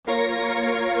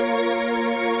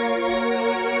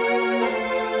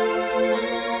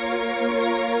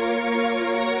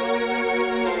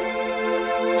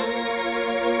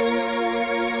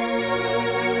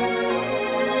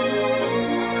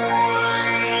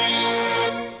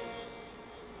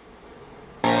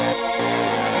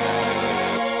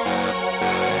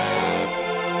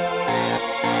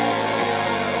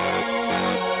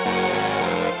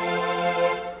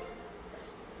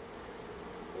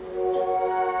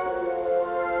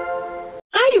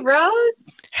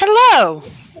Rose. Hello.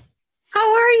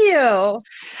 How are you?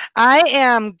 I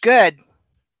am good.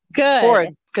 Good.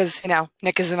 Bored because,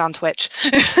 Nick isn't on Twitch.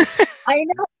 I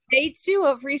know. Day 2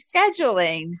 of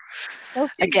rescheduling. Go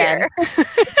Again. figure.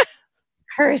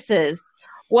 Curses.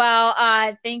 Well,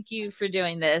 thank you for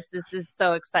doing this. This is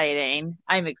so exciting.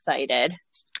 I'm excited.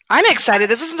 I'm excited.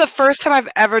 This is the first time I've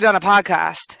ever done a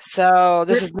podcast, so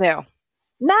this is new.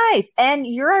 Nice. And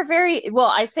you're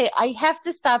I have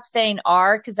to stop saying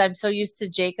 "our" because I'm so used to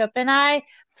Jacob and I.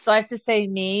 So I have to say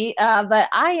me. But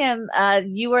I am,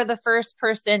 you are the first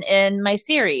person in my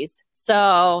series.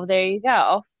 So there you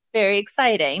go. Very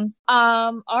exciting.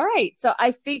 All right. So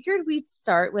I figured we'd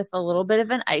start with a little bit of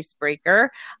an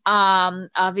icebreaker.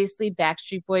 Obviously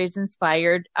Backstreet Boys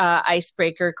inspired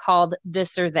icebreaker called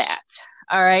This or That.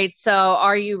 All right. So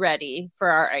are you ready for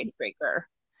our icebreaker?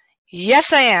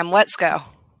 Yes, I am. Let's go.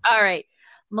 All right.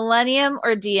 Millennium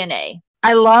or DNA?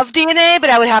 I love DNA, but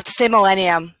I would have to say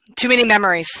Millennium. Too many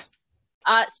memories.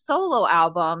 Solo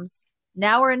albums,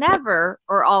 Now or Never,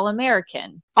 or All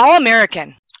American? All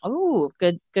American. Oh,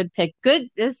 good pick. Good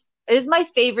is my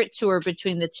favorite tour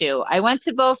between the two. I went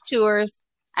to both tours.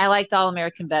 I liked All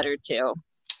American better too.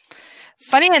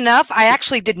 Funny enough, I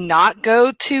actually did not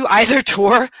go to either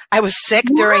tour. I was sick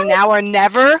during Now or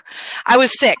Never. I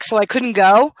was sick, so I couldn't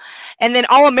go. And then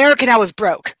All American, I was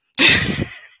broke.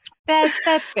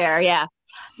 That's fair, yeah.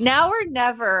 Now or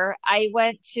Never, I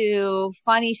went to,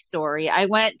 funny story, I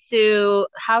went to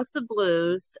House of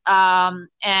Blues,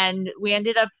 and we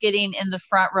ended up getting in the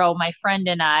front row, my friend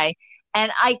and I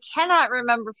cannot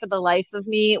remember for the life of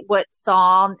me what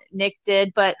song Nick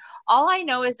did, but all I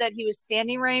know is that he was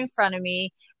standing right in front of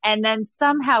me, and then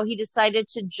somehow he decided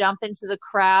to jump into the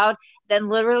crowd, then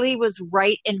literally was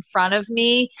right in front of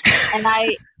me, and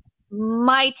I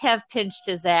might have pinched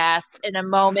his ass in a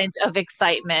moment of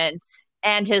excitement.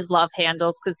 And his love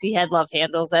handles, because he had love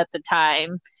handles at the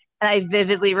time. And I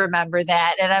vividly remember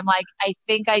that. And I'm like, I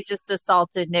think I just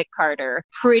assaulted Nick Carter.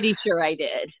 Pretty sure I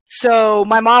did. So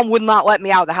my mom would not let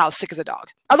me out of the house sick as a dog.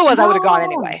 Otherwise, I would have gone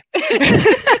anyway.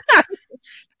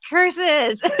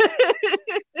 Curses.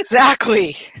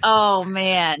 Exactly. Oh,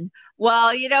 man.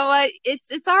 Well, you know what?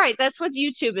 It's all right. That's what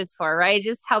YouTube is for, right? It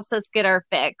just helps us get our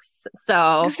fix.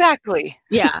 So exactly.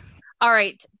 Yeah. All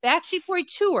right. Backstreet Boy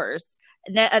tours.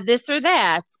 This or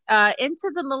That,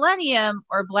 Into the Millennium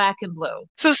or Black and Blue?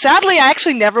 So sadly, I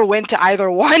actually never went to either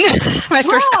one. My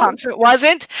first concert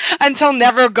wasn't until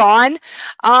Never Gone.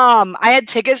 I had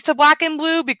tickets to Black and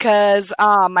Blue because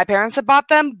my parents had bought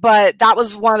them, but that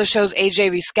was one of the shows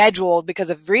AJ rescheduled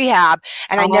because of rehab,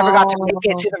 and I never got to make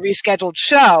it to the rescheduled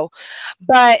show.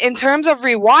 But in terms of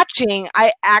rewatching,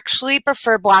 I actually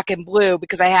prefer Black and Blue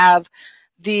because I have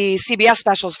the CBS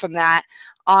specials from that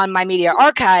on my media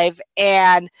archive,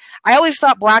 and I always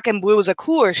thought Black and Blue was a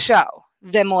cooler show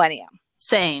than Millennium.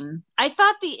 Same. I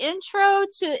thought the intro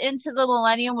to Into the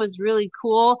Millennium was really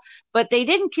cool, but they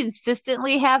didn't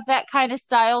consistently have that kind of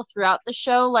style throughout the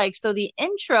show. So the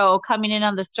intro coming in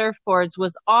on the surfboards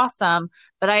was awesome,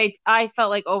 but I felt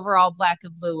like overall Black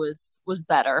and Blue was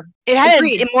better. It had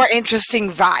a more interesting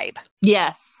vibe.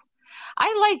 Yes.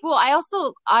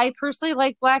 I personally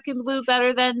like Black and Blue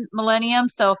better than Millennium.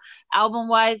 So album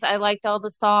wise, I liked all the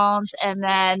songs. And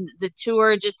then the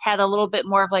tour just had a little bit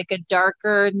more of like a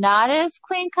darker, not as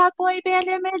clean cut boy band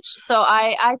image. So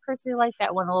I personally like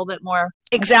that one a little bit more.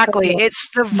 Exactly. It's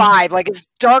the vibe. Like it's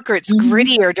darker, it's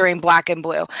grittier during Black and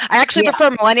Blue. I actually prefer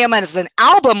Millennium as an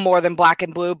album more than Black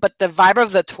and Blue, but the vibe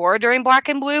of the tour during Black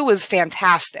and Blue was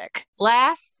fantastic.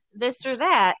 Last, This or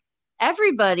That.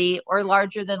 Everybody or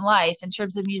Larger Than Life in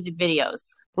terms of music videos?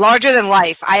 Larger Than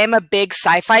Life. I am a big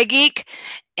sci-fi geek,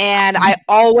 and I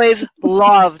always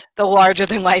loved the Larger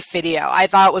Than Life video. I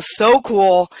thought it was so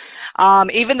cool.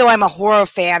 Even though I'm a horror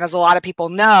fan, as a lot of people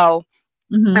know,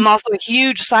 I'm also a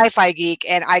huge sci-fi geek,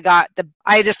 and I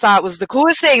just thought it was the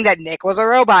coolest thing that Nick was a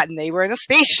robot and they were in a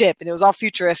spaceship and it was all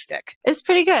futuristic. It's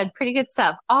pretty good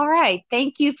stuff. All right.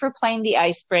 Thank you for playing the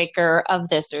icebreaker of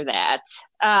This or That.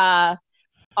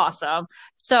 Awesome.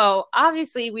 So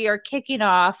obviously we are kicking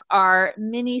off our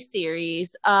mini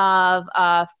series of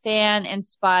fan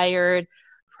inspired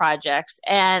projects.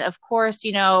 And of course,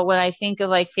 when I think of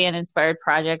like fan inspired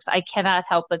projects, I cannot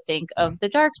help but think of The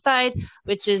Dark Side,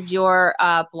 which is your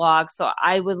blog. So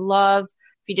I would love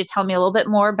if you just tell me a little bit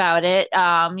more about it,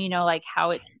 like how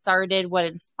it started, what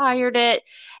inspired it,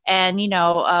 and,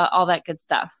 all that good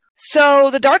stuff. So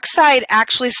the Dark Side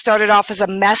actually started off as a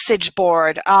message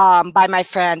board by my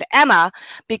friend Emma,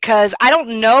 because I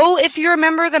don't know if you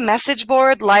remember the message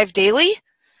board Live Daily.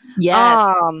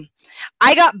 Yes.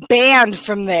 I got banned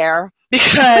from there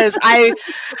because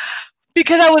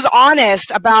because I was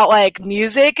honest about like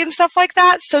music and stuff like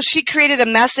that. So she created a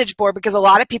message board because a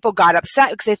lot of people got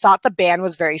upset because they thought the band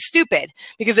was very stupid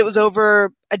because it was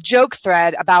over a joke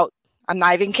thread about, I'm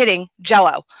not even kidding,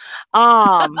 Jello.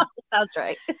 That's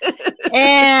right.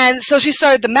 And so she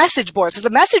started the message board. So the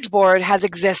message board has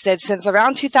existed since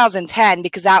around 2010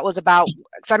 because that was about,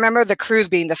 because I remember the cruise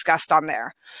being discussed on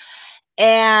there.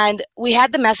 And we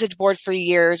had the message board for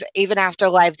years, even after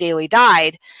Live Daily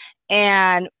died.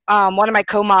 And one of my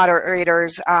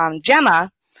co-moderators, Gemma,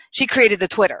 she created the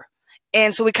Twitter.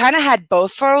 And so we kind of had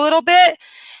both for a little bit.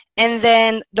 And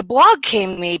then the blog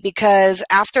came to me because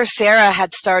after Sarah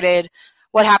had started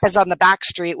What Happens on the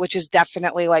Backstreet, which is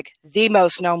definitely like the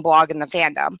most known blog in the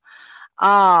fandom,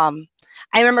 I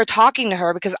remember talking to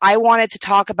her because I wanted to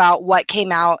talk about what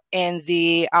came out in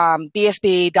the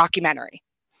BSB documentary.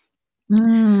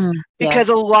 Because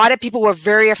a lot of people were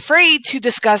very afraid to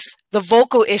discuss the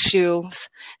vocal issues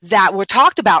that were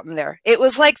talked about in there. It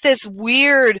was like this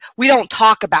weird, we don't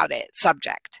talk about it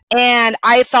subject. And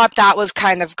I thought that was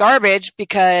kind of garbage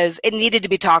because it needed to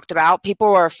be talked about.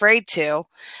 People were afraid to.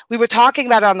 We were talking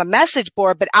about it on the message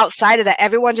board, but outside of that,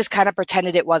 everyone just kind of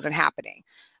pretended it wasn't happening.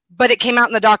 But it came out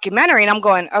in the documentary, and I'm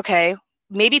going, okay,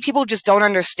 maybe people just don't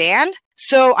understand.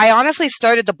 So I honestly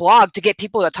started the blog to get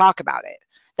people to talk about it.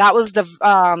 That was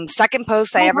the second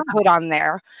post I ever put on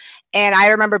there. And I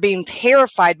remember being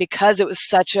terrified because it was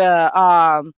such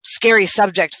a scary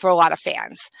subject for a lot of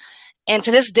fans. And to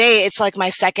this day, it's like my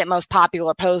second most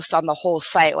popular post on the whole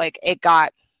site. Like it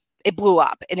blew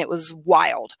up and it was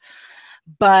wild.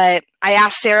 But I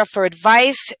asked Sarah for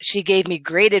advice. She gave me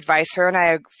great advice. Her and I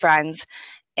are friends.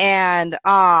 And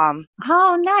oh,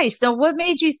 nice. So what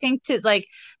made you think to like,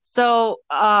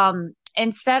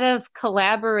 instead of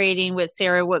collaborating with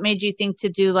Sarah, what made you think to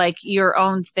do like your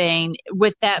own thing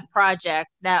with that project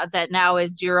that now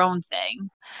is your own thing?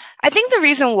 I think the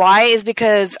reason why is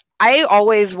because I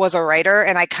always was a writer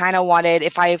and I kind of wanted,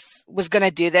 if I was going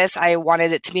to do this, I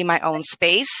wanted it to be my own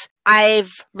space. I've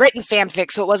written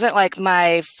fanfic, so it wasn't like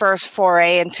my first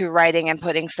foray into writing and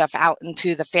putting stuff out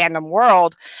into the fandom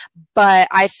world. But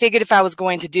I figured if I was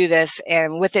going to do this,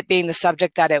 and with it being the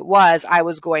subject that it was, I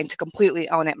was going to completely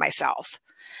own it myself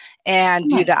and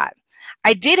do that.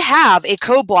 I did have a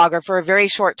co-blogger for a very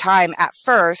short time at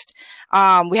first.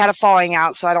 We had a falling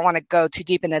out, so I don't want to go too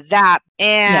deep into that.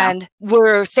 And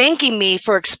were thanking me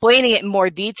for explaining it in more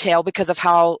detail because of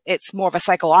how it's more of a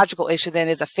psychological issue than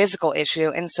it is a physical issue.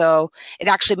 And so it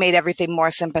actually made everything more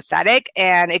sympathetic,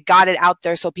 and it got it out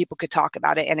there so people could talk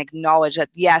about it and acknowledge that,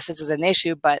 yes, this is an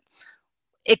issue, but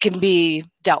it can be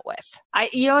dealt with.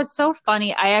 It's so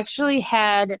funny. I actually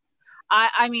had...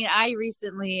 I mean, I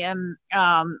recently am,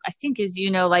 I think as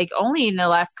you know, like only in the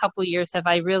last couple of years have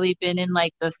I really been in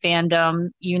like the fandom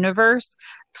universe.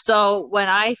 So when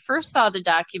I first saw the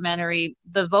documentary,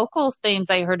 the vocal things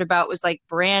I heard about was like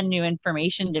brand new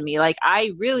information to me. Like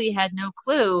I really had no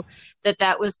clue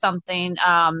that was something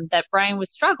that Brian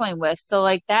was struggling with. So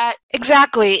like that.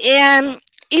 Exactly. And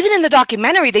even in the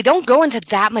documentary, they don't go into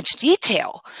that much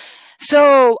detail.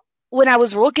 So when I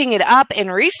was looking it up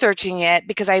and researching it,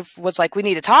 because I was like, we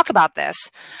need to talk about this,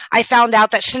 I found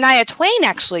out that Shania Twain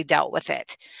actually dealt with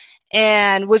it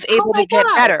and was able to get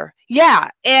better. Yeah.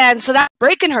 And so that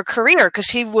break in her career because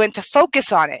she went to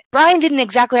focus on it. Brian didn't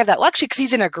exactly have that luxury because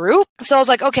he's in a group. So I was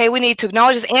like, okay, we need to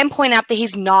acknowledge this and point out that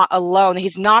he's not alone.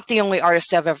 He's not the only artist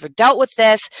to have ever dealt with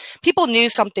this. People knew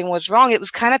something was wrong. It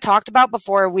was kind of talked about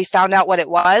before we found out what it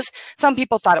was. Some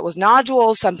people thought it was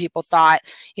nodules. Some people thought,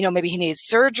 maybe he needed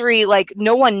surgery. Like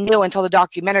no one knew until the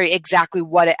documentary exactly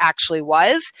what it actually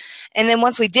was. And then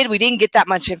once we didn't get that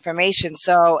much information.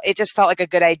 So it just felt like a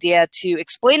good idea to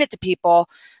explain it to people.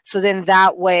 So then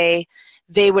that way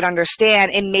they would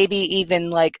understand and maybe even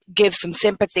like give some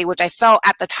sympathy, which I felt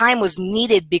at the time was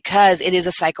needed because it is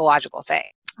a psychological thing.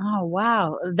 Oh,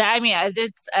 wow.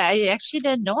 I actually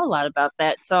didn't know a lot about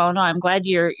that. So no, I'm glad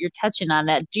you're touching on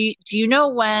that. Do you know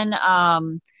when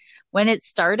it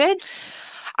started?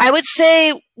 I would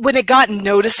say when it got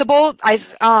noticeable, I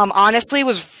honestly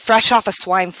was fresh off of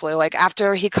swine flu. Like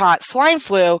after he caught swine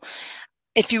flu,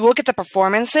 if you look at the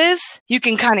performances, you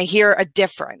can kind of hear a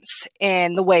difference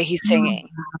in the way he's singing.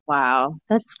 Oh, wow.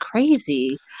 That's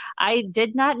crazy. I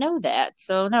did not know that.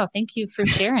 So no, thank you for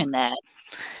sharing that.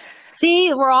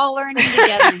 See, we're all learning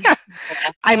together.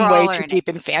 I'm way too deep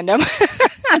in fandom.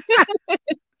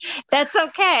 That's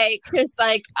okay, because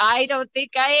like I don't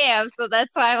think I am, so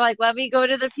that's why I'm like, let me go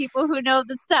to the people who know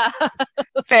the stuff.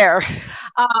 Fair.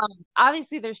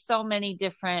 Obviously there's so many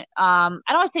different I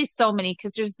don't want to say so many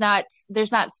because there's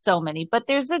not so many, but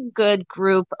there's a good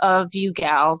group of you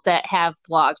gals that have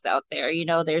blogs out there.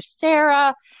 There's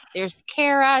Sarah, there's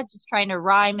Kara, just trying to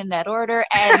rhyme in that order,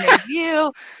 and there's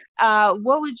you.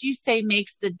 What would you say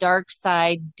makes the dark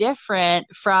side different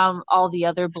from all the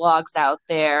other blogs out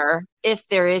there? If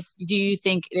there is, do you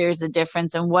think there's a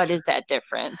difference, and what is that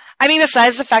difference? I mean,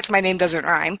 besides the fact my name doesn't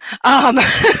rhyme, Yeah,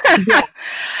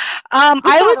 keep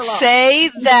I that would alone. say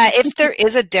that if there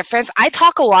is a difference, I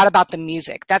talk a lot about the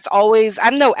music. That's always,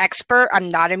 I'm no expert, I'm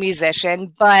not a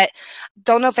musician, but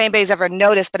don't know if anybody's ever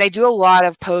noticed, but I do a lot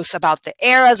of posts about the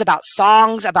eras, about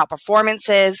songs, about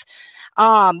performances,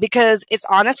 because it's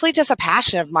honestly just a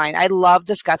passion of mine. I love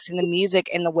discussing the music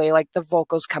and the way like the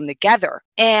vocals come together.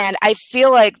 And I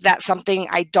feel like that's something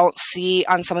I don't see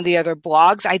on some of the other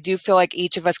blogs. I do feel like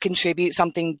each of us contribute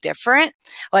something different.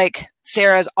 Like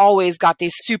Sarah's always got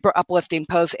these super uplifting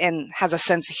posts and has a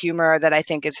sense of humor that I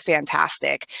think is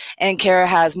fantastic. And Kara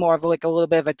has more of like a little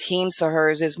bit of a team, so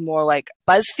hers is more like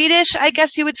BuzzFeedish, I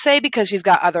guess you would say, because she's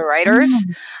got other writers.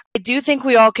 Mm. I do think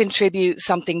we all contribute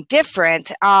something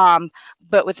different.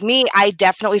 But with me, I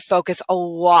definitely focus a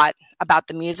lot about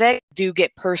the music. I do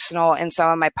get personal in some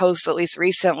of my posts, at least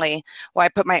recently, where I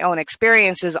put my own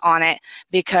experiences on it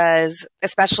because,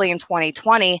 especially in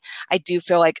 2020, I do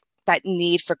feel like that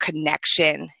need for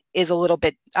connection is a little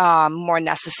bit more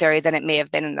necessary than it may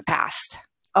have been in the past.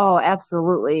 Oh,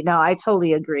 absolutely. No, I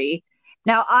totally agree.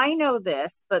 Now, I know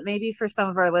this, but maybe for some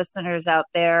of our listeners out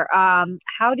there,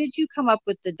 how did you come up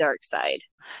with the dark side?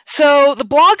 So the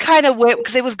blog kind of went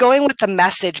because it was going with the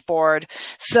message board.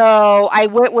 So I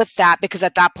went with that because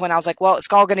at that point I was like, well,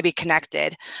 it's all going to be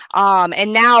connected.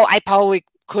 And now I probably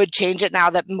could change it now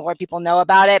that more people know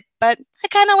about it, but I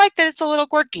kind of like that it's a little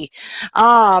quirky.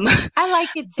 Um, I like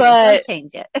it too. Don't but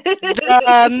change it.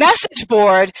 the message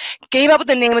board came up with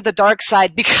the name of the dark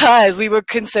side because we were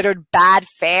considered bad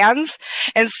fans.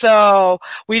 And so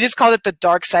we just called it the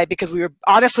dark side because we were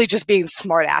honestly just being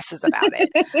smartasses about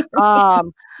it.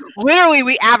 Um, Literally,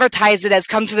 we advertised it as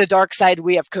come to the dark side,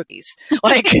 we have cookies.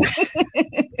 Like,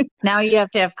 Now you have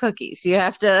to have cookies. You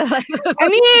have to. I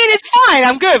mean, it's fine.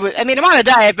 I'm good with, I mean, I'm on a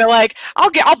diet, but like,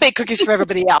 I'll bake cookies for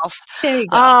everybody else. There you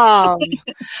go. Um,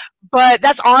 but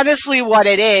that's honestly what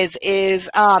it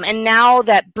and now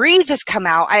that Breathe has come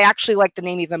out, I actually like the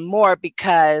name even more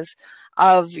because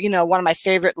of, one of my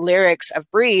favorite lyrics of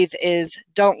Breathe is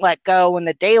don't let go when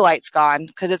the daylight's gone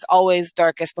because it's always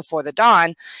darkest before the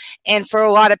dawn. And for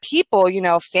a lot of people,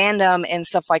 fandom and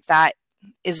stuff like that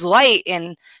is light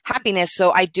and happiness.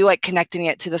 So I do like connecting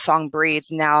it to the song Breathe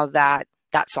now that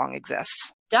that song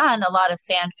exists. Done a lot of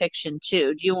fan fiction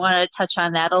too. Do you want to touch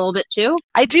on that a little bit too?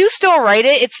 I do still write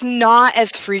it. It's not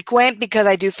as frequent because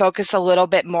I do focus a little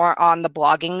bit more on the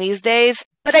blogging these days,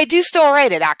 but I do still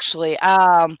write it actually.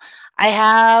 I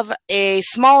have a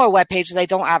smaller webpage that I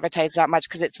don't advertise that much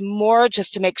because it's more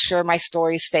just to make sure my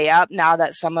stories stay up now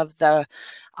that some of the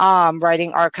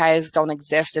writing archives don't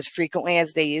exist as frequently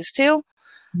as they used to.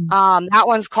 That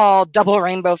one's called Double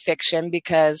Rainbow Fiction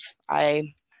because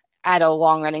I had a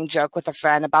long running joke with a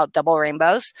friend about double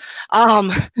rainbows.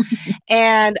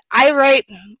 And I write,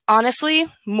 honestly,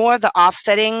 more the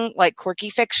offsetting, like quirky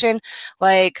fiction.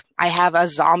 Like I have a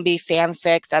zombie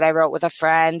fanfic that I wrote with a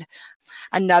friend.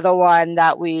 Another one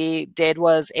that we did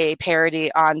was a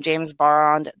parody on James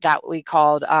Bond that we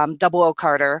called Double O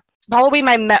Carter. Probably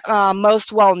my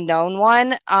most well-known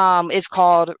one is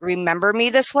called Remember Me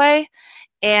This Way.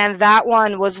 And that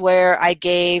one was where I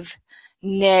gave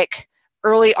Nick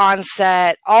early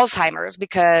onset Alzheimer's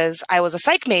because I was a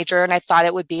psych major and I thought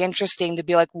it would be interesting to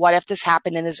be like, what if this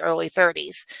happened in his early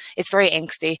 30s? It's very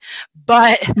angsty.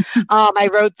 But I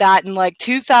wrote that in like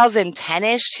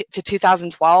 2010-ish to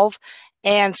 2012.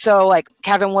 And so like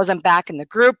Kevin wasn't back in the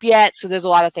group yet. So there's a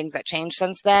lot of things that changed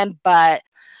since then. But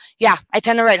yeah, I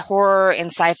tend to write horror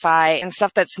and sci-fi and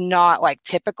stuff that's not like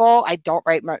typical. I don't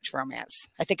write much romance.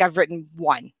 I think I've written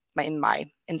one in my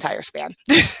entire span.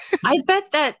 I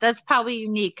bet that's probably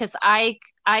unique because I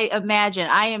imagine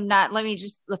I am not. Let me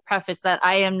just preface that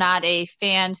I am not a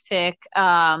fanfic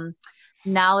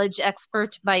knowledge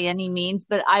expert by any means,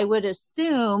 but I would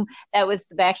assume that with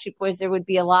the Backstreet Boys, there would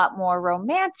be a lot more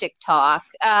romantic talk,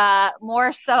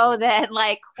 more so than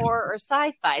like horror or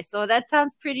sci-fi. So that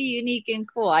sounds pretty unique and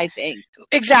cool, I think.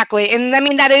 Exactly. And I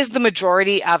mean, that is the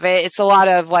majority of it. It's a lot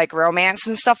of like romance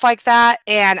and stuff like that.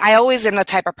 And I always am the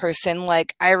type of person,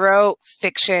 like, I wrote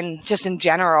fiction just in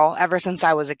general ever since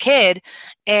I was a kid.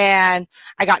 And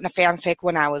I got into fanfic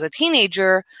when I was a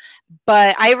teenager.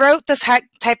 But I wrote this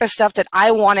type of stuff that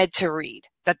I wanted to read.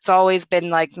 That's always been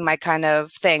like my kind of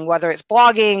thing, whether it's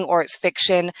blogging or it's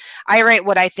fiction. I write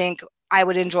what I think I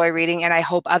would enjoy reading, and I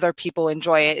hope other people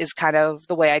enjoy it, is kind of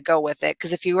the way I go with it.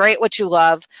 Because if you write what you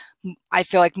love, I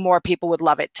feel like more people would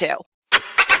love it too.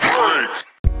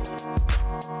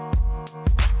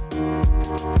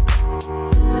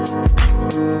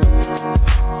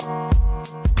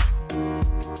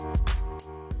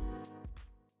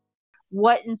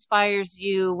 What inspires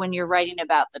you when you're writing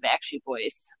about the Backstreet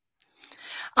Boys?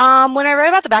 When I write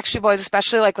about the Backstreet Boys,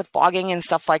 especially like with blogging and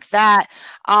stuff like that,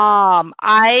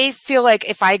 I feel like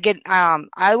if I get,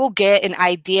 I will get an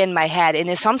idea in my head,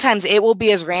 and sometimes it will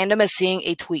be as random as seeing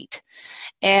a tweet,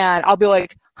 and I'll be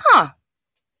like, huh,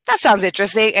 that sounds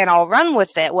interesting, and I'll run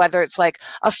with it, whether it's like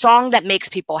a song that makes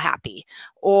people happy,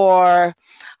 or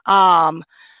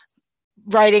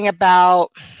writing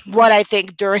about what I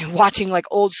think during watching like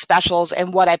old specials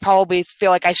and what I probably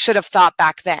feel like I should have thought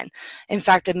back then. In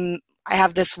fact, I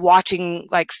have this watching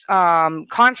like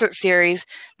concert series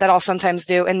that I'll sometimes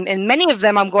do, and many of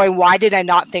them I'm going, why did I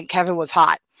not think Kevin was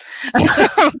hot?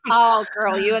 Oh,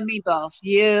 girl, you and me both.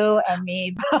 You and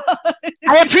me both.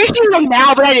 I appreciate him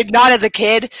now, but I did not as a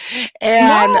kid,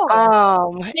 and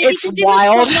it's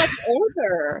wild. So much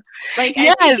older. Like,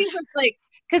 yes. I think it was like,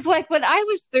 because like when I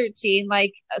was 13,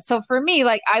 like, so for me,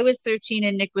 like I was 13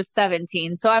 and Nick was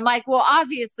 17. So I'm like, well,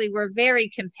 obviously we're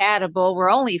very compatible. We're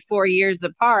only 4 years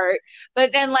apart.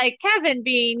 But then like Kevin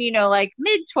being, you know, like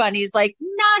mid-20s, like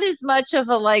not as much of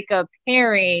a like a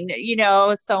pairing, you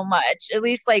know, so much. At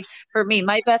least like for me,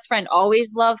 my best friend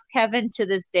always loved Kevin to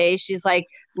this day. She's like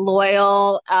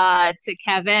loyal to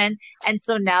Kevin. And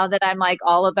so now that I'm like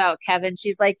all about Kevin,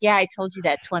 she's like, yeah, I told you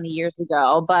that 20 years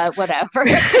ago, but whatever.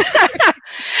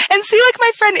 And see, like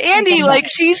my friend Andy, like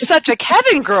she's such a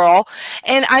Kevin girl,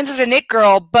 and I'm such a Nick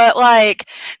girl. But like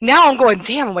now, I'm going,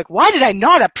 damn. I'm like, why did I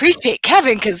not appreciate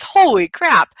Kevin? Because holy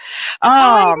crap!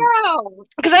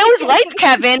 Because I always liked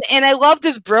Kevin, and I loved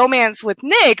his bromance with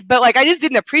Nick, but like I just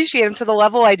didn't appreciate him to the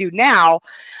level I do now.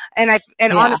 And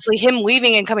honestly, him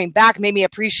leaving and coming back made me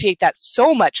appreciate that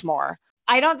so much more.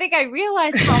 I don't think I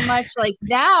realized how much like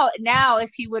now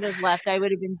if he would have left, I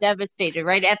would have been devastated,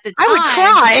 right? At the time, I would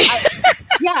cry.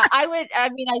 I would. I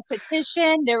mean, I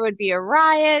petitioned, there would be a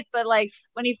riot, but like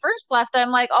when he first left, I'm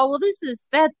like, oh, well,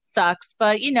 that sucks.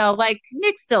 But you know, like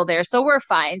Nick's still there, so we're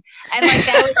fine. And like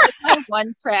that was like my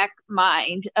one track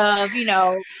mind of, you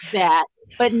know, that.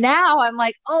 But now I'm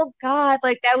like, oh God,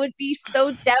 like that would be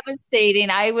so devastating.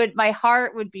 My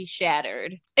heart would be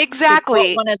shattered.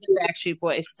 Exactly. One of the Backstreet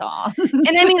Boys songs.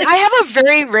 And I mean, I have a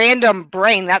very random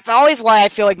brain. That's always why I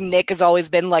feel like Nick has always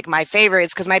been like my favorite, is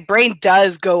because my brain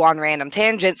does go on random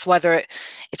tangents, whether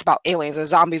it's about aliens or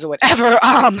zombies or whatever.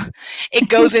 It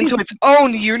goes into its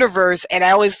own universe. And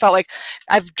I always felt like,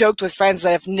 I've joked with friends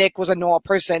that if Nick was a normal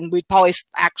person, we'd probably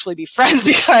actually be friends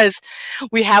because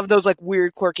we have those like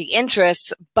weird, quirky interests.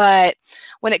 But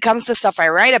when it comes to stuff I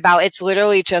write about, it's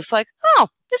literally just like, oh,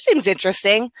 this seems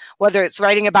interesting. Whether it's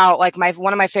writing about like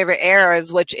one of my favorite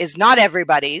eras, which is not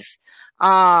everybody's,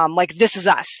 like This Is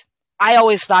Us. I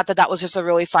always thought that was just a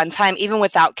really fun time, even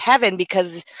without Kevin,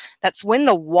 because that's when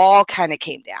the wall kind of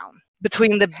came down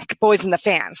between the boys and the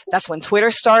fans. That's when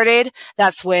Twitter started.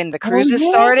 That's when the cruises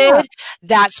started.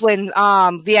 That's when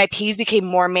VIPs became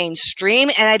more mainstream.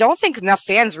 And I don't think enough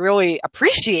fans really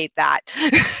appreciate that.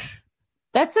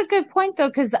 That's a good point, though,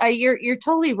 because you're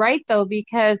totally right, though,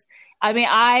 because I mean,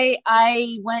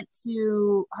 I went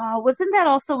to wasn't that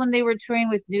also when they were touring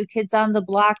with New Kids on the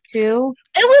Block too?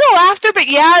 A little after, but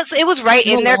yeah, it was right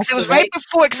in there because it was right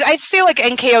before. Because I feel like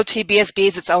NKOT BSB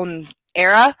is its own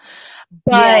era,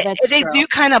 but they do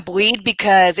kind of bleed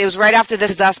because it was right after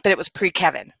This Is Us, but it was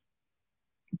pre-Kevin.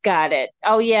 Got it.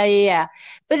 Oh yeah.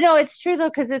 But no, it's true though,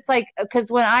 because it's like, because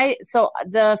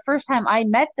the first time I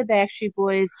met the Backstreet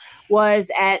Boys was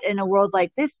at In a World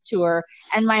Like This tour,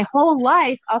 and my whole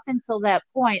life up until that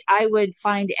point, I would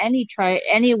find any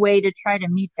way to try to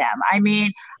meet them. I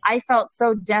mean, I felt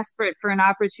so desperate for an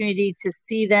opportunity to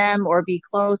see them or be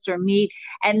close or meet,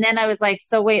 and then I was like,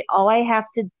 so wait, all I have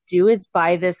to do is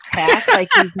buy this pass? Like,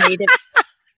 you've made it,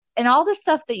 and all the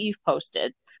stuff that you've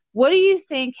posted. What do you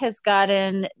think has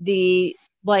gotten the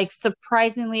like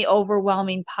surprisingly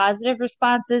overwhelming positive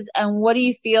responses? And what do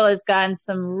you feel has gotten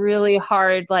some really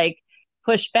hard, like,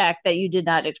 pushback that you did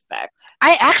not expect?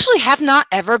 I actually have not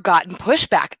ever gotten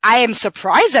pushback. I am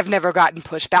surprised I've never gotten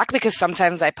pushback because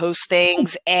sometimes I post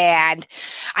things and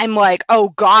I'm like, oh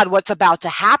God, what's about to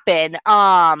happen?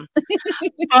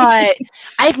 But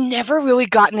I've never really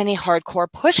gotten any hardcore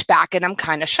pushback, and I'm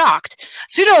kind of shocked.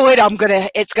 Sooner or later,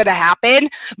 it's gonna happen.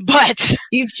 But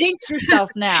you've jinxed yourself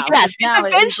now. Yes, it's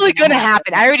eventually gonna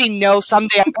happen. I already know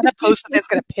someday I'm gonna post something that's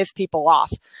gonna piss people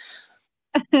off.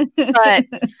 But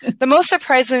the most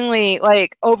surprisingly,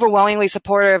 like, overwhelmingly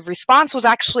supportive response was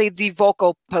actually the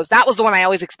vocal post. That was the one I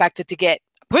always expected to get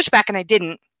pushback, and I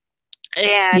didn't.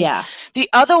 And the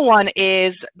other one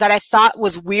is that I thought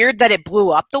was weird that it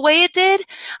blew up the way it did,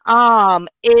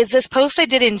 is this post I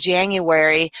did in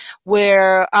January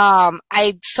where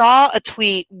I saw a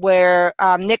tweet where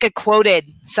Nick had quoted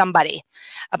somebody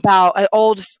about an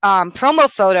old promo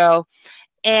photo,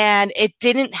 and it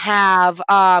didn't have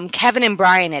Kevin and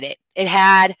Brian in it. It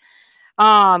had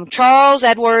Charles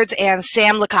Edwards and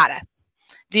Sam Licata,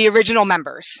 the original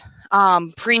members.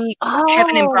 Kevin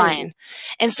and Brian.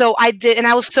 And so I did, and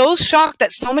I was so shocked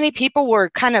that so many people were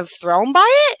kind of thrown by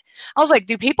it. I was like,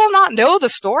 do people not know the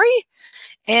story?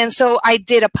 And so I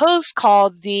did a post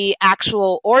called The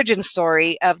Actual Origin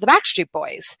Story of the Backstreet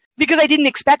Boys because I didn't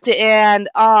expect it. And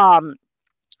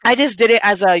I just did it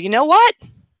as a, you know what?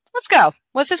 Let's go.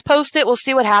 Let's just post it. We'll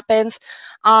see what happens.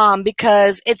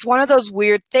 Because it's one of those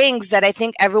weird things that I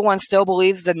think everyone still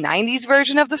believes the 90s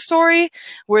version of the story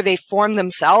where they formed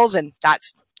themselves, and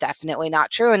that's definitely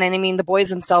not true. And I mean, the boys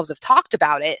themselves have talked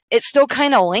about it. It still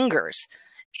kind of lingers.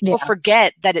 People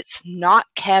forget that it's not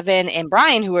Kevin and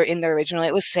Brian who were in there originally.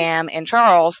 It was Sam and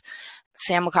Charles.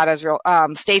 Sam Licata's real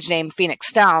stage name, Phoenix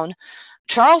Stone.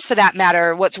 Charles, for that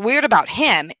matter, what's weird about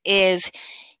him is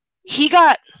he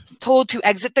got told to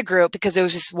exit the group because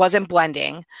it wasn't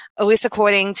blending, at least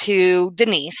according to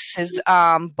Denise, his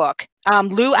book.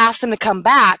 Lou asked him to come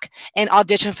back and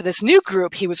audition for this new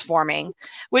group he was forming,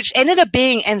 which ended up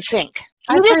being NSYNC.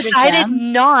 He decided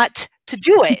not to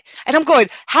do it. And I'm going,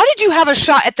 how did you have a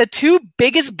shot at the two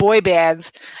biggest boy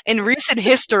bands in recent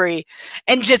history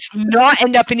and just not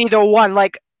end up in either one?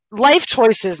 Like, life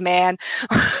choices, man.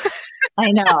 I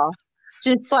know.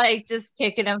 Just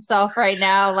kicking himself right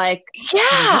now, like,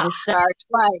 start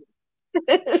right.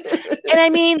 And I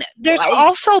mean, there's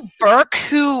also Burke,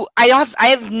 who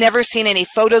I've never seen any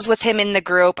photos with him in the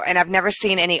group, and I've never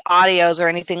seen any audios or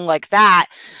anything like that.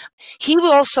 He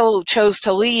also chose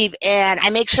to leave, and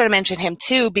I make sure to mention him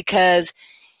too because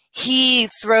he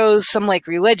throws some like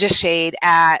religious shade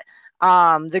at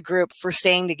the group for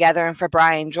staying together and for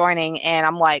Brian joining, and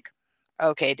I'm like,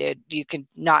 okay, dude, you can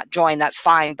not join, that's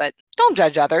fine, but don't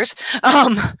judge others.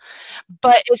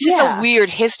 But it's just a weird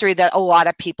history that a lot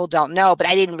of people don't know, but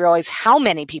I didn't realize how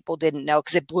many people didn't know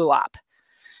because it blew up.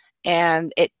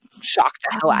 And it shocked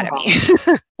the hell out of me.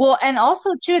 Well, and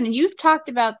also, too, and you've talked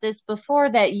about this before,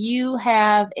 that you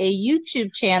have a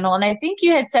YouTube channel, and I think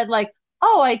you had said, like,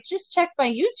 oh, I just checked my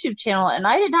YouTube channel, and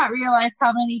I did not realize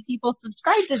how many people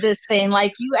subscribe to this thing.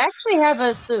 Like, you actually have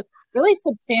a really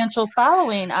substantial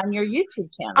following on your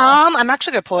YouTube channel. I'm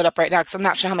actually going to pull it up right now because I'm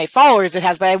not sure how many followers it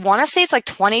has, but I want to say it's like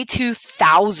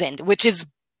 22,000, which is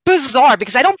bizarre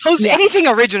because I don't post anything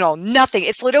original, nothing.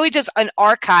 It's literally just an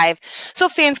archive so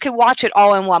fans could watch it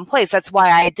all in one place. That's why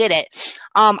I did it.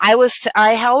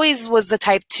 I always was the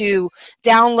type to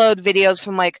download videos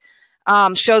from like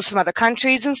shows from other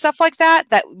countries and stuff like that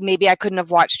maybe I couldn't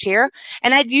have watched here.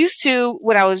 And I'd used to,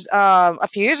 when I was a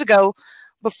few years ago,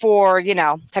 before,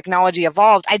 technology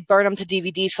evolved, I'd burn them to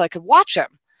DVD so I could watch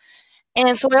them.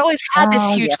 And so I always had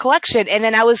this huge collection. And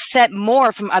then I was sent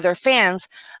more from other fans.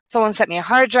 Someone sent me a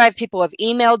hard drive. People have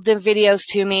emailed the videos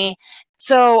to me.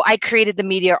 So I created the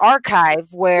media archive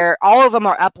where all of them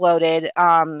are uploaded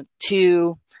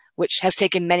to, which has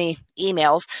taken many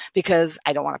emails because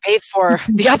I don't want to pay for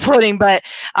the uploading, but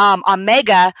on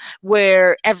Mega,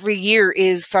 where every year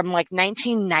is from like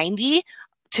 1990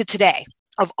 to today,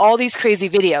 of all these crazy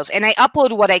videos. And I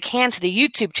upload what I can to the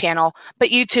YouTube channel, but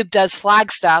YouTube does flag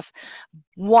stuff.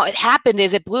 What happened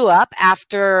is it blew up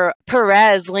after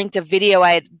Perez linked a video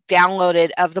I had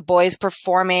downloaded of the boys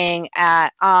performing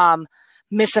at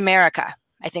Miss America,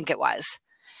 I think it was,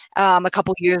 a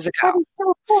couple years ago. That is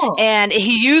so cool. And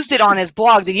he used it on his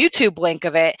blog, the YouTube link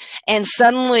of it, and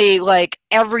suddenly, like,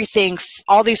 everything,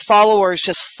 all these followers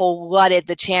just flooded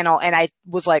the channel, and I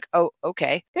was like, oh,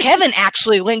 okay. Kevin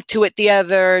actually linked to it the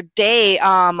other day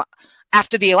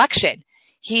after the election.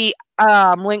 He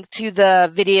linked to the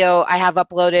video I have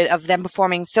uploaded of them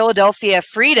performing Philadelphia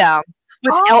Freedom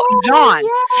with Elton Oh, John.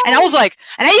 And I yeah. was like,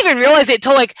 and I even realized it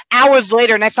till like hours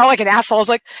later, and I felt like an asshole. I was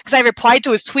like, because I replied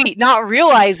to his tweet, not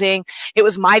realizing it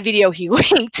was my video he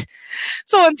linked.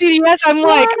 So on TDS, I'm Yeah,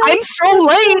 like, I'm that's so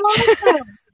late. awesome.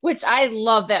 Which I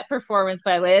love that performance,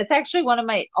 by the way. It's actually one of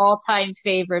my all-time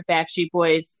favorite Backstreet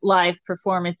Boys live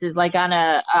performances, like on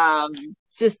a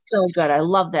it's just so good. I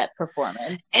love that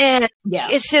performance. And Yeah.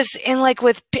 it's just, and like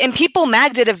and People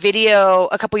Mag did a video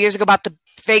a couple years ago about the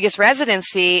Vegas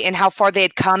residency and how far they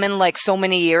had come in like so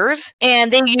many years.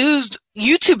 And they used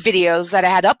YouTube videos that I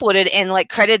had uploaded and like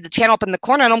credited the channel up in the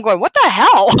corner. And I'm going, what the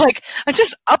hell? Like, I'm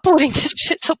just uploading this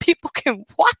shit so people can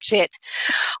watch it.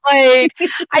 Like,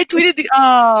 I tweeted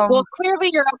Well,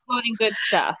 clearly you're uploading good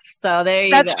stuff. So there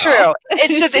you that's go. true.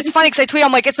 It's funny because I tweet,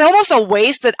 I'm like, it's almost a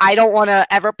waste that I don't want to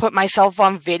ever put myself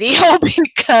on video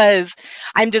because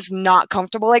I'm just not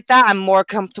comfortable like that. I'm more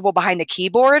comfortable behind a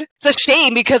keyboard. It's a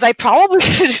shame because I probably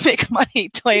could make money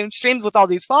playing streams with all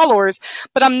these followers,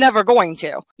 but I'm never going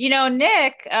to. You know,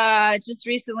 Nick just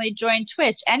recently joined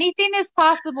Twitch. Anything is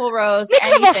possible, Rose.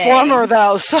 Nick's a Anything. performer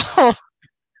though, so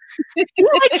he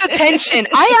likes attention.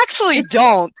 I actually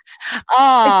don't.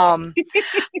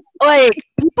 Like,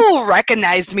 people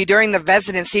recognized me during the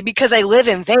residency because I live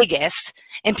in Vegas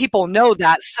and people know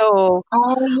that. So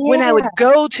when I would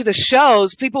go to the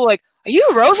shows, people were like, are you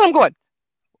Rose? I'm going,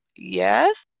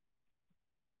 yes.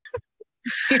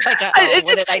 You're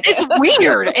like, It's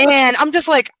weird. And I'm just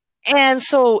like, and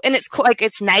it's cool. Like,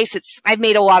 it's nice. I've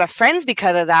made a lot of friends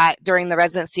because of that during the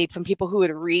residency from people who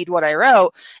would read what I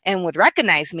wrote and would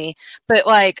recognize me. But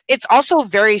like, it's also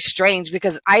very strange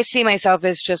because I see myself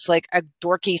as just like a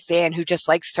dorky fan who just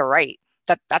likes to write.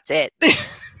 That's it.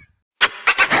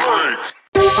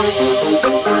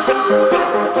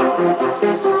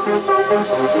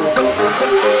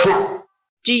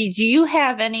 Do you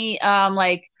have any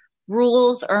like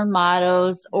rules or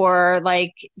mottos or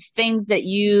like things that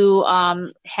you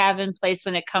have in place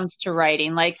when it comes to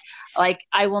writing? Like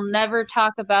I will never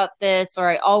talk about this, or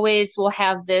I always will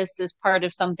have this as part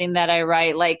of something that I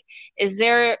write. Like, is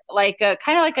there like a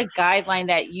kind of like a guideline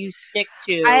that you stick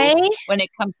to when it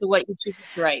comes to what you choose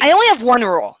to write? I only have one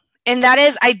rule, and that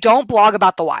is I don't blog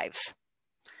about the wives.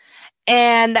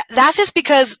 And that's just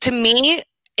because to me,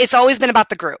 it's always been about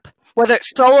the group. Whether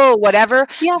it's solo or whatever,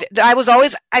 I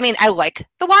like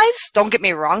the wives. Don't get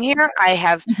me wrong here. I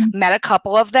have met a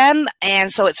couple of them, and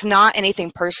so it's not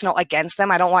anything personal against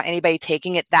them. I don't want anybody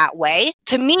taking it that way.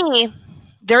 To me,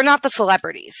 they're not the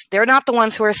celebrities. They're not the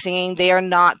ones who are singing. They are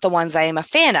not the ones I am a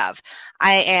fan of.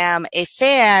 I am a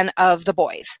fan of the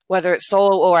boys, whether it's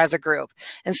solo or as a group.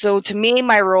 And so to me,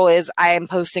 my rule is I am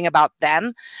posting about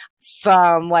them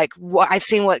from like what I've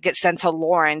seen what gets sent to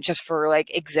Lauren just for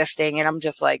like existing. And I'm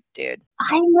just like, dude.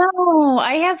 I know.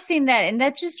 I have seen that, and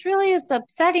that just really is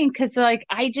upsetting because, like,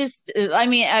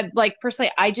 like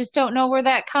personally, I just don't know where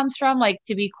that comes from. Like,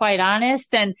 to be quite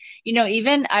honest, and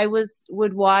even I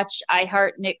would watch I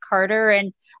Heart Nick Carter,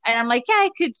 and I'm like, yeah, I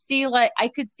could see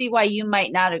why you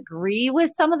might not agree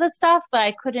with some of the stuff, but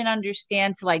I couldn't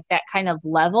understand to like that kind of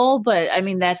level. But I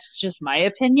mean, that's just my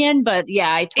opinion. But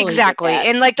yeah, I totally exactly.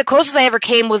 And like the closest I ever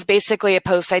came was basically a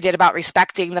post I did about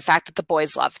respecting the fact that the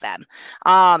boys love them.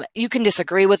 You can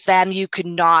disagree with them. You could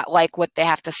not like what they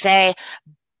have to say,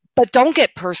 but don't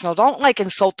get personal. Don't like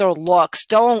insult their looks.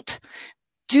 Don't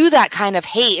do that kind of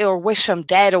hate or wish them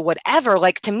dead or whatever.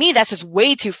 Like, to me, that's just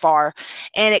way too far.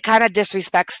 And it kind of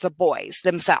disrespects the boys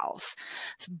themselves.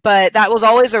 But that was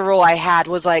always a rule I had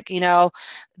was like,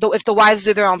 if the wives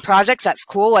do their own projects, that's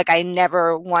cool. Like, I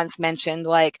never once mentioned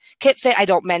like Kit Fit. I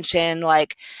don't mention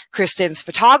like Kristen's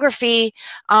photography.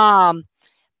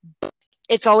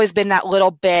 It's always been that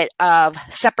little bit of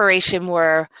separation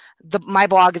where my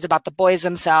blog is about the boys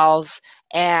themselves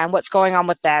and what's going on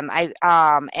with them.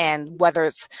 And whether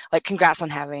it's like congrats on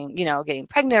having, getting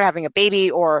pregnant or having a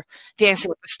baby or Dancing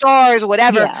with the Stars or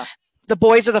whatever, the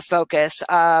boys are the focus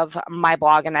of my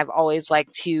blog. And I've always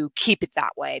liked to keep it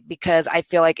that way because I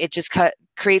feel like it just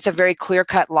creates a very clear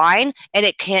cut line and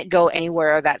it can't go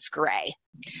anywhere that's gray.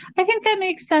 I think that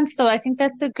makes sense. So I think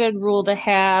that's a good rule to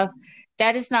have.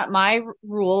 That is not my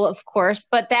rule, of course,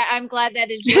 but that I'm glad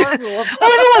that is your rule.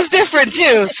 Well, everyone's different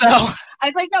too. So I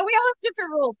was like, no, we all have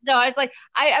different rules. No, I was like,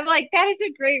 I'm like, that is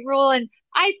a great rule. And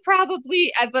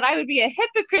but I would be a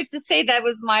hypocrite to say that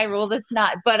was my rule. That's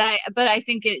not, but I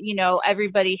think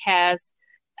everybody has,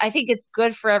 I think it's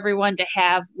good for everyone to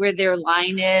have where their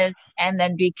line is and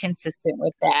then be consistent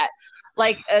with that.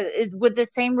 Like, would the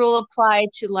same rule apply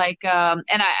to like,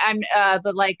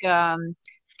 but like,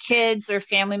 kids or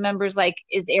family members? Like,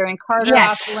 is Aaron Carter off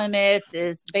Yes. limits?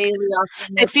 Is Bailey off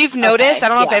limits? If you've noticed, Okay, I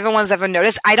don't know if yeah. everyone's ever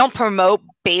noticed, I don't promote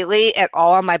Bailey at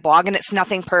all on my blog, and it's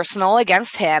nothing personal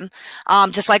against him.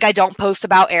 Just like I don't post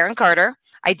about Aaron Carter,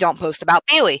 I don't post about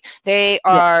Bailey. They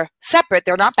are separate.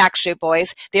 They're not Backstreet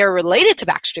Boys. They are related to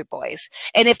Backstreet Boys.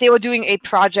 And if they were doing a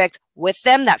project with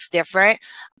them, that's different.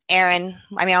 Aaron,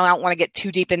 I mean, I don't want to get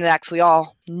too deep into that because we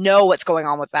all know what's going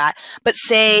on with that. But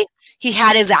say he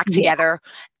had his act together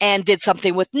and did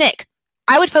something with Nick.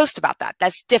 I would post about that.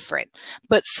 That's different.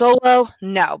 But solo,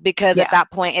 no, because at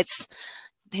that point,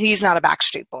 he's not a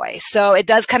Backstreet Boy. So it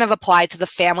does kind of apply to the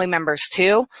family members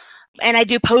too. And I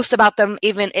do post about them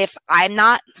even if I'm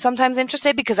not sometimes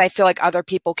interested because I feel like other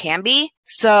people can be.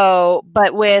 So,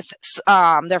 but with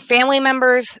their family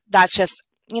members, that's just,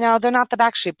 they're not the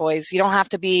Backstreet Boys. You don't have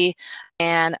to be a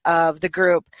fan of the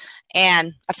group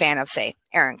and a fan of, say,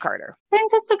 Aaron Carter.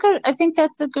 I think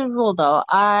that's a good rule, though.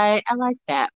 I like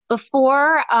that.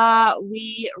 Before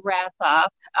we wrap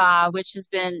up, which has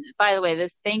been, by the way,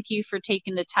 thank you for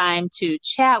taking the time to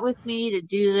chat with me, to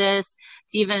do this,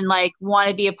 to even want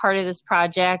to be a part of this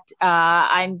project.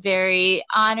 I'm very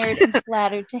honored and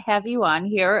flattered to have you on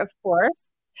here, of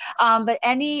course. But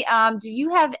do you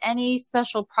have any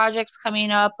special projects coming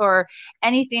up or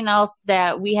anything else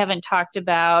that we haven't talked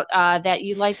about that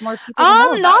you'd like more people to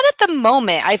know about? Not at the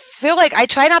moment. I feel like I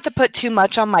try not to put too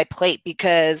much on my plate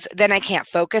because then I can't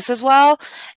focus as well.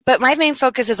 But my main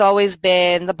focus has always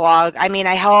been the blog. I mean,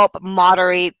 I help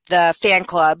moderate the fan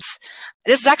clubs.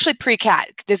 This is actually pre-Cat.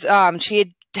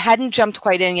 She hadn't jumped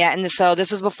quite in yet, and so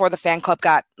this was before the fan club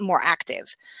got more active.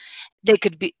 They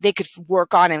could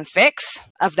work on and fix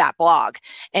of that blog.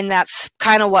 And that's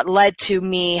kind of what led to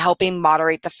me helping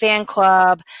moderate the fan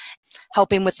club,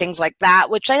 helping with things like that,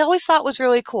 which I always thought was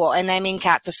really cool. And I mean,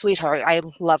 Kat's a sweetheart. I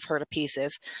love her to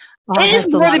pieces. It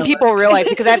is more than people realize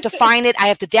because I have to find it, I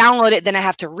have to download it, then I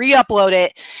have to re-upload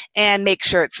it and make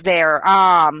sure it's there.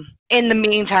 In the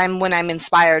meantime, when I'm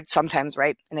inspired, sometimes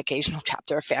write an occasional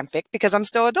chapter of fanfic because I'm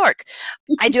still a dork.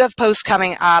 I do have posts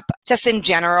coming up just in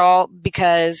general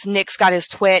because Nick's got his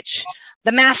Twitch.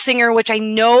 The Masked Singer, which I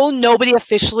know nobody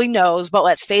officially knows, but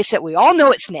let's face it, we all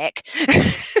know it's Nick.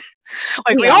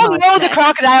 We all know the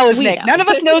crocodile is Nick. None of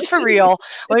us knows for real.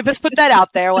 Let me just put that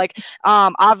out there.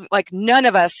 None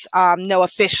of us know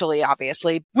officially,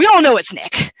 obviously. We all know it's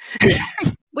Nick.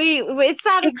 It's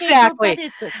not exactly. Official, but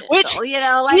it's official, which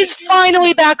he's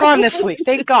finally back on this week.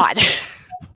 Thank God.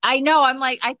 I know.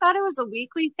 I thought it was a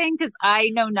weekly thing because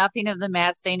I know nothing of the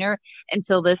Masked Singer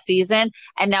until this season.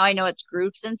 And now I know it's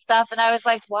groups and stuff. And I was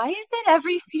like, why is it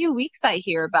every few weeks I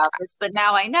hear about this? But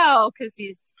now I know because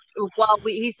he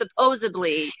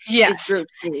supposedly is Group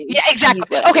C. Yeah,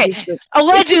 exactly. Okay.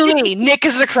 Allegedly, Nick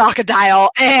is the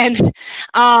crocodile, and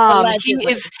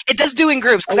it does do in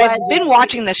groups because I've been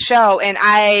watching the show and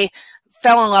I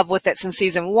fell in love with it since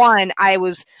season 1. I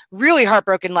was really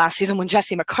heartbroken last season when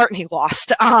Jesse McCartney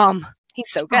lost. He's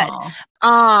so good.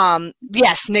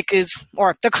 Yes, Nick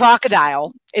the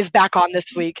crocodile is back on this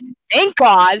week. Thank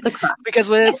God, because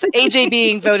with AJ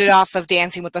being voted off of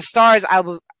Dancing with the Stars,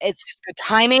 it's just good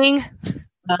timing.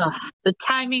 The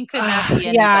timing could not be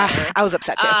any better. I was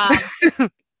upset too.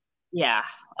 Yeah.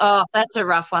 Oh, that's a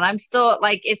rough one. I'm still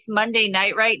it's Monday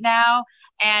night right now.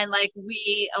 And I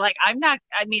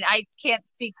can't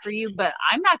speak for you, but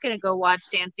I'm not going to go watch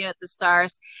Dancing with the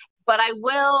Stars. But I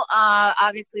will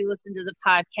obviously listen to the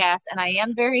podcast, and I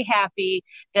am very happy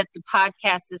that the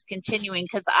podcast is continuing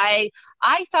because I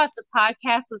thought the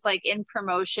podcast was in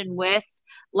promotion with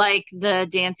the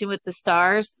Dancing with the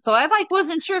Stars, so I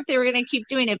wasn't sure if they were going to keep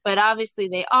doing it, but obviously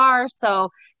they are. So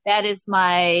that is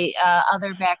my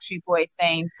other Backstreet Boy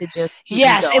thing to just keep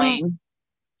going.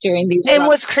 During these and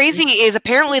what's crazy is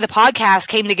apparently the podcast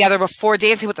came together before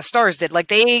Dancing with the Stars did.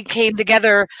 They came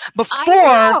together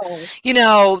before,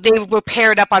 they were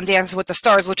paired up on Dancing with the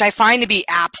Stars, which I find to be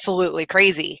absolutely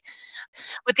crazy.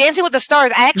 With Dancing with the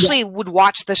Stars, I actually would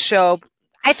watch the show.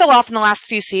 I fell off in the last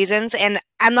few seasons, and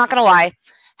I'm not going to lie.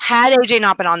 Had AJ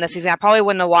not been on this season, I probably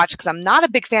wouldn't have watched because I'm not a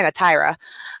big fan of Tyra.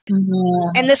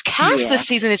 Mm-hmm. And this cast this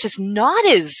season is just not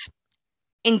as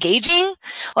engaging,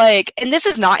 and this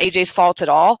is not AJ's fault at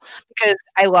all because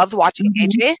I loved watching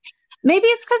AJ. Maybe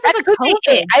it's because of the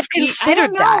COVID. I've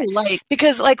considered that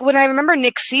because when I remember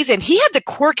Nick's season, he had the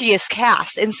quirkiest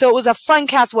cast, and so it was a fun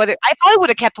cast. Whether I probably would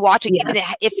have kept watching even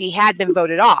if he had been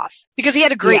voted off because he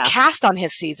had a great cast on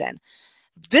his season.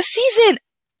 This season,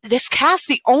 this cast,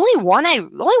 the only ones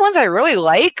I really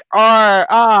like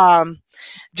are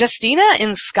Justina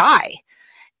and Sky.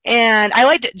 And I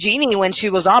liked Jeannie when she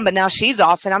was on, but now she's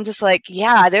off. And I'm just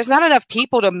there's not enough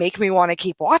people to make me want to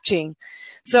keep watching.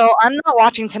 So I'm not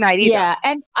watching tonight either. Yeah,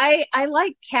 and I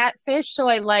like Catfish, so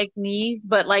I like Neve,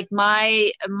 but like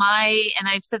my and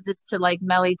I've said this to like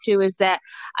Melly too, is that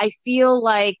I feel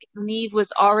like Neve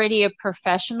was already a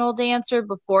professional dancer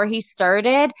before he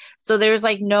started, so there's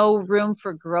like no room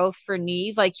for growth for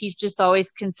Neve. Like he's just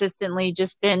always consistently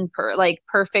just been like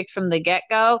perfect from the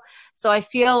get-go. So I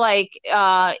feel like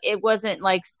it wasn't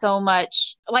like so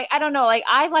much like I don't know, like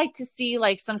I like to see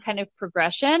like some kind of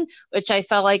progression, which I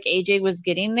felt like AJ was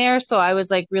getting there. So I was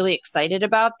like really excited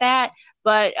about that.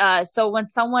 But so when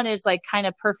someone is like kind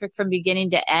of perfect from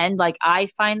beginning to end, like I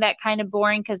find that kind of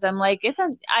boring because I'm like,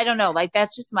 I don't know, like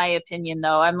that's just my opinion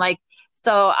though. I'm like,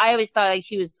 so I always thought like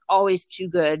he was always too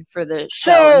good for the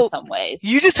show in some ways.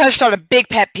 You just touched on a big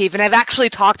pet peeve, and I've actually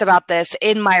talked about this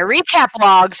in my recap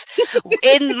vlogs.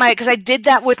 Because I did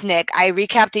that with Nick, I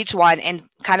recapped each one and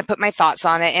kind of put my thoughts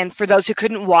on it. And for those who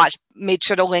couldn't watch, made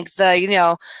sure to link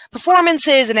the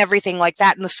performances and everything like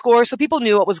that and the score, so people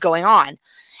knew what was going on.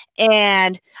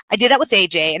 And I did that with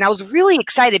AJ, and I was really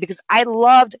excited because I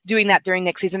loved doing that during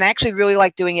Nick's season. I actually really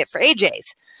liked doing it for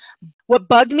AJ's. What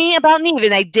bugged me about Neve,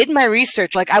 and I did my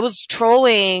research, like I was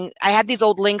trolling, I had these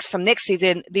old links from Nick's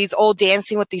season, these old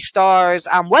Dancing with the Stars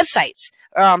websites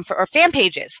or fan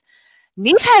pages.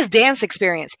 Neve has dance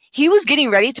experience. He was getting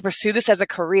ready to pursue this as a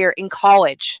career in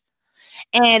college.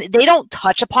 And they don't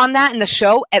touch upon that in the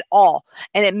show at all.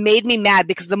 And it made me mad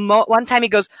because one time he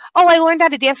goes, "Oh, I learned how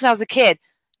to dance when I was a kid."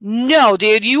 No,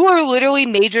 dude, you were literally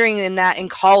majoring in that in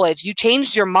college. You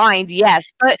changed your mind, yes,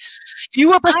 but you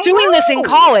were pursuing this in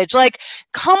college. Like,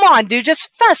 come on, dude,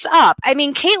 just fess up. I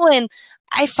mean, Caitlin,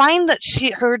 I find that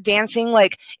her dancing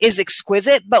like is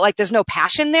exquisite, but like there's no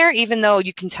passion there, even though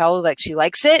you can tell like she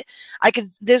likes it.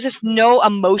 There's just no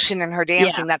emotion in her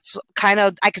dancing. Yeah. That's kind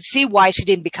of, I could see why she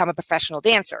didn't become a professional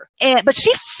dancer. But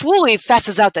she fully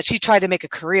fesses out that she tried to make a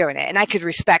career in it, and I could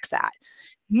respect that.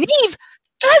 Neve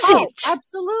doesn't. Oh,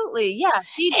 absolutely. Yeah,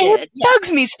 she did. It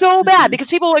bugs me so bad because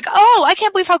people are like, "Oh, I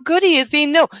can't believe how good he is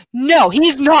being No,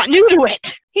 he's not new to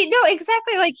it."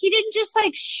 Exactly. Like he didn't just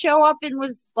like show up and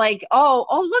was like, oh,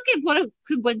 look at what a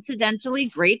coincidentally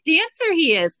great dancer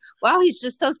he is. Wow, he's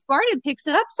just so smart and picks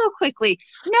it up so quickly.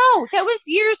 No, that was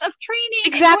years of training.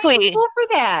 Exactly. And going to school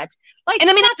for that. Like, and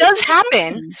I mean, it does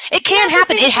happen. It can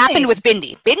happen. It happened with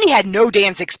Bindi. Bindi had no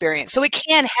dance experience, so it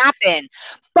can happen.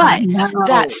 But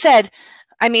that said,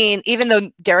 I mean, even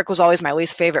though Derek was always my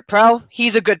least favorite pro,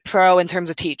 he's a good pro in terms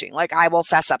of teaching. Like, I will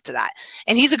fess up to that.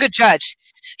 And he's a good judge.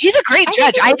 He's a great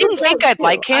judge. I didn't think I'd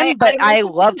like him, but I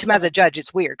loved him as a judge.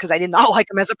 It's weird because I did not like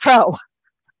him as a pro.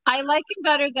 I like him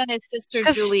better than his sister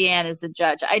Julianne as a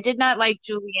judge. I did not like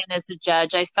Julianne as a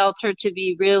judge. I felt her to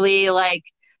be really like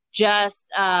just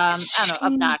I don't know,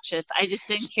 obnoxious. I just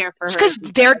didn't care for her. Because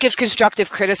Derek gives constructive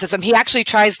criticism. He actually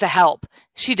tries to help.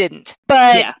 She didn't.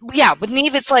 But yeah, with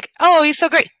Neve, it's like, oh, he's so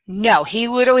great. No, he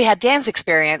literally had dance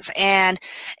experience. And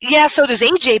yeah, so does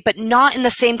AJ, but not in the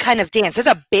same kind of dance. There's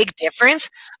a big difference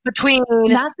between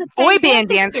boy band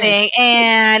dancing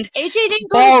and AJ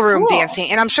didn't go ballroom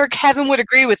dancing. And I'm sure Kevin would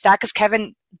agree with that because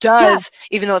Kevin does,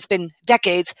 even though it's been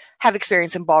decades, have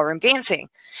experience in ballroom dancing.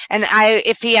 And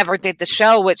if he ever did the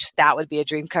show, which that would be a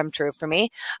dream come true for me,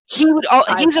 he's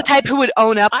the type who would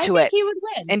own up to it. He would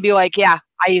win and be like, yeah,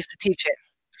 I used to teach it.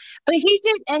 But he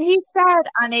did, and he said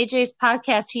on AJ's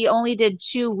podcast he only did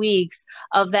 2 weeks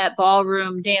of that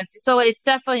ballroom dance. So it's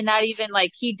definitely not even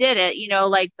like he did it,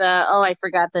 like I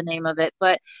forgot the name of it,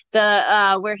 but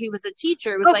the where he was a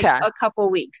teacher, it was like a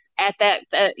couple weeks at that,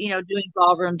 doing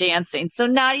ballroom dancing. So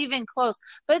not even close.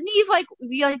 But Neve, like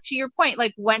to your point,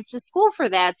 like went to school for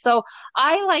that. So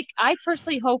I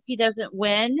personally hope he doesn't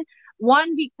win.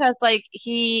 One, because like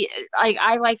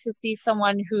I like to see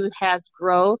someone who has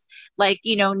growth, like,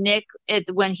 Nick,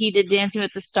 when he did Dancing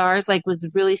with the Stars, like was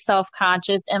really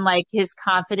self-conscious and like his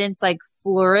confidence like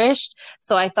flourished.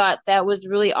 So I thought that was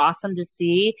really awesome to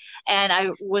see. And I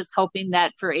was hoping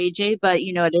that for AJ, but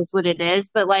it is what it is.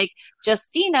 But like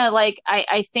Justina, like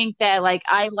I think that like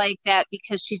I like that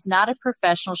because she's not a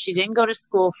professional. She didn't go to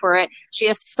school for it. She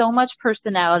has so much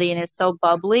personality and is so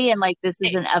bubbly. And like this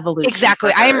is an evolution.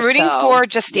 Exactly. I am rooting for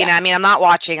Justina. Yeah. I mean, I'm not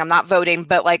watching, I'm not voting,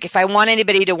 but like if I want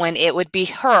anybody to win, it would be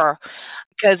her.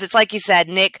 Because it's like you said,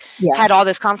 Nick had all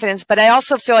this confidence, but I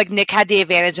also feel like Nick had the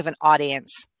advantage of an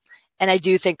audience. And I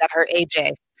do think that hurt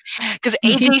AJ. Because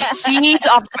AJ feeds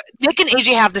off, Nick and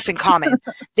AJ have this in common.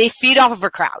 They feed off of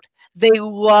her crowd. They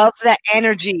love that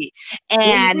energy.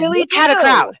 And Nick had a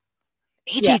crowd.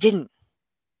 AJ didn't.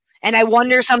 And I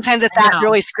wonder sometimes if that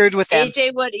really screwed with him.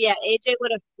 AJ would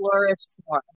have flourished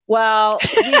more. Well,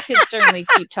 we could certainly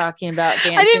keep talking about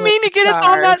dancing. I didn't mean to get us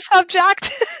on that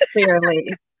subject. Clearly.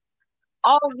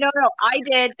 Oh no, I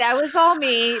did. That was all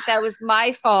me. That was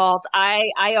my fault. I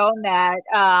own that.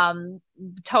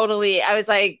 Totally. I was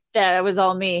like, that was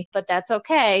all me, but that's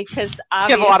okay because You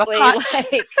have a lot of obviously,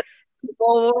 thoughts. like,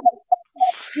 people,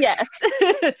 yes.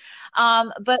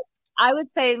 But I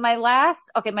would say my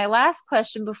last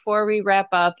question before we wrap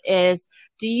up is,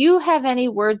 do you have any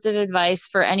words of advice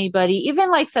for anybody, even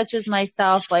like such as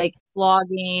myself, like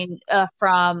blogging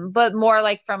but more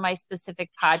like from my specific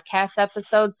podcast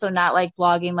episodes, so not like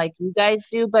blogging like you guys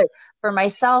do, but for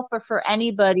myself or for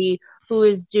anybody who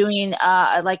is doing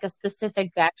like a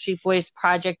specific Backstreet Boys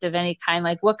project of any kind,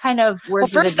 like what kind of Well,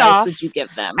 words of first advice off, would you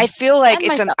give I them? feel like And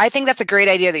myself. I think that's a great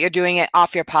idea that you're doing it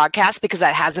off your podcast because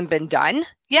that hasn't been done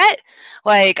yet.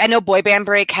 Like I know Boy Band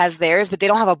Break has theirs, but they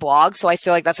don't have a blog, so I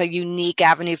feel like that's a unique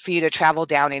avenue for you to travel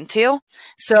down into.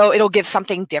 So it'll give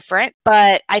something different.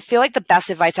 But I feel like the best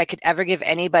advice I could ever give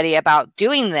anybody about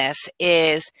doing this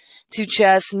is to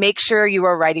just make sure you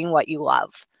are writing what you love.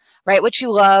 Write what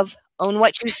you love, own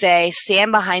what you say,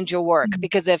 stand behind your work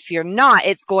because if you're not,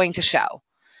 it's going to show.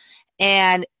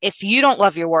 And if you don't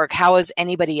love your work, how is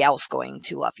anybody else going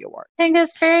to love your work? I think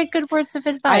that's very good words of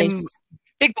I'm a advice.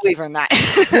 big believer in that.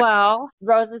 Well,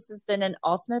 Rose, this has been an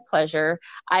ultimate pleasure.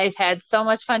 I've had so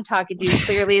much fun talking to you.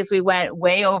 Clearly, as we went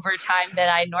way over time than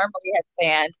I normally had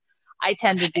planned, I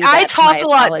tend to do I that. My talk a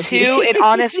lot apology. too, and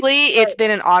honestly, But it's been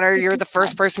an honor. this You're is the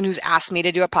first fun. person who's asked me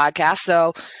to do a podcast,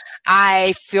 so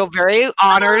I feel very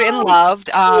honored and Oh, loved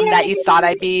that you thought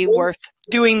I'd be yay! worth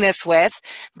doing this with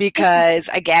because,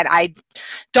 again, I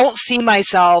don't see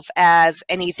myself as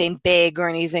anything big or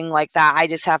anything like that. I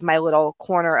just have my little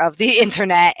corner of the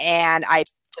internet and I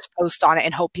just post on it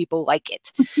and hope people like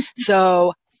it.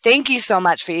 So thank you so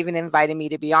much for even inviting me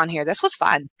to be on here. This was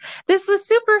fun. This was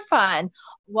super fun.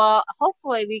 Well,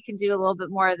 hopefully we can do a little bit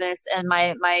more of this. And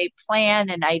my plan,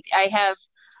 and I have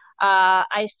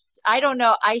I don't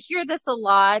know. I hear this a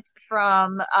lot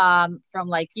from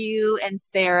like you and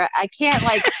Sarah. I can't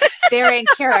like Sarah and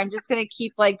Kara. I'm just gonna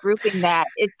keep like grouping that.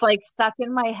 It's like stuck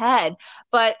in my head.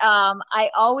 But I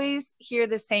always hear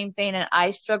the same thing, and I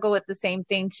struggle with the same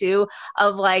thing too.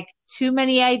 Of like too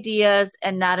many ideas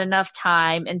and not enough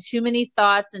time, and too many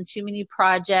thoughts and too many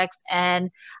projects. And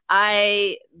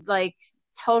I like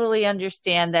totally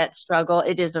understand that struggle.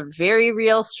 It is a very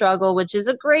real struggle, which is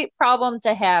a great problem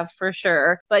to have for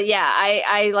sure. But yeah,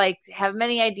 I like have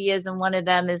many ideas, and one of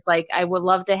them is like I would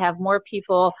love to have more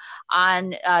people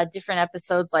on different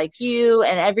episodes like you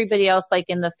and everybody else like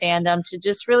in the fandom to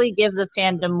just really give the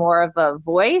fandom more of a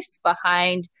voice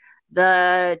behind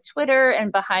the Twitter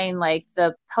and behind like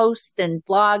the posts and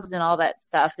blogs and all that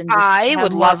stuff, and just I have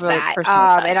would more love of a that. personal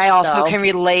And touch. I also So can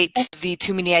relate to the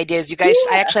too many ideas. You guys,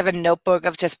 I yeah. actually have a notebook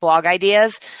of just blog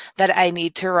ideas that I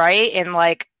need to write. And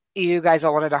like, you guys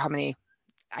don't want to know how many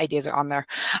ideas are on there.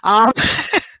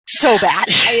 So bad.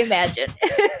 I imagine.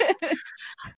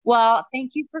 Well,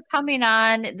 thank you for coming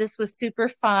on. This was super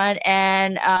fun,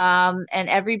 and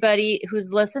everybody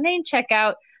who's listening, check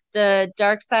out the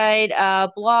Dark Side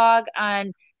blog on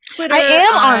I Twitter.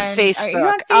 am on Are you Facebook.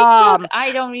 on Facebook?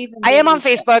 I don't even I am on use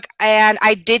that. Facebook and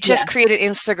I did Yeah, just create an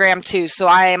Instagram too. So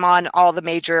I am on all the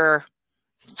major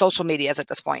social medias at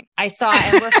this point. I saw,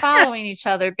 and we're following each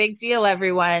other. Big deal,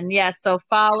 everyone. Yes, so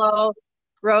follow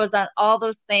Rose on all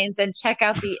those things and check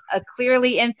out the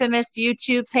Clearly Infamous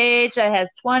YouTube page that has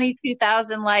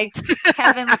 22,000 likes.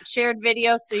 Kevin shared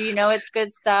video, so you know it's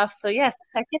good stuff. So yes,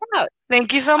 check it out.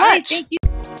 Thank you so All right, much. thank you.